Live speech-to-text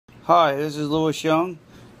Hi, this is Louis Young,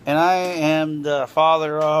 and I am the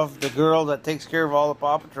father of the girl that takes care of all the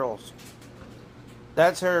Paw Patrols.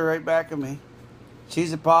 That's her right back of me.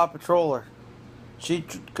 She's a Paw Patroller. She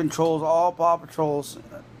controls all Paw Patrols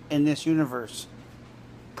in this universe.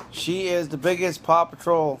 She is the biggest Paw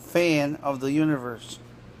Patrol fan of the universe.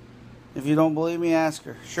 If you don't believe me, ask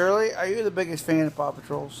her. Shirley, are you the biggest fan of Paw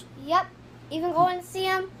Patrols? Yep. Even going to see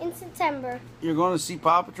them in September. You're going to see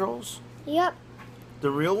Paw Patrols? Yep. The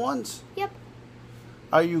real ones? Yep.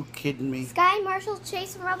 Are you kidding me? Sky, Marshall,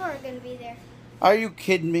 Chase, and Rubber are going to be there. Are you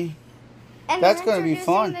kidding me? And That's going to be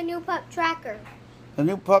fun. The new pup tracker. The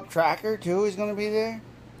new pup tracker, too, is going to be there?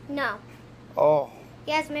 No. Oh.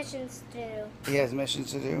 He has missions to do. He has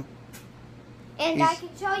missions to do. And I can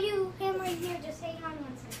show you him right here. Just hang on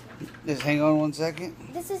 1 second. Just hang on 1 second.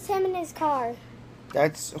 This is him in his car.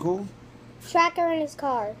 That's who? Tracker in his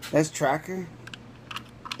car. That's Tracker?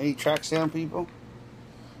 And he tracks down people?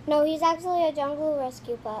 No, he's actually a jungle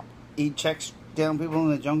rescue pup. He checks down people in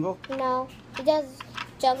the jungle? No, he does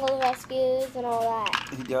jungle rescues and all that.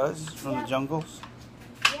 He does? From the jungles?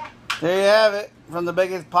 Yeah. There you have it. From the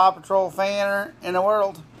biggest Paw Patrol fan in the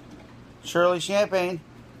world, Shirley Champagne,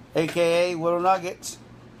 a.k.a. Little Nuggets.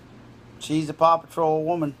 She's a Paw Patrol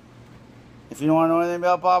woman. If you don't want to know anything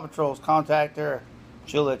about Paw Patrols, contact her.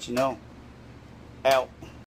 She'll let you know. Out.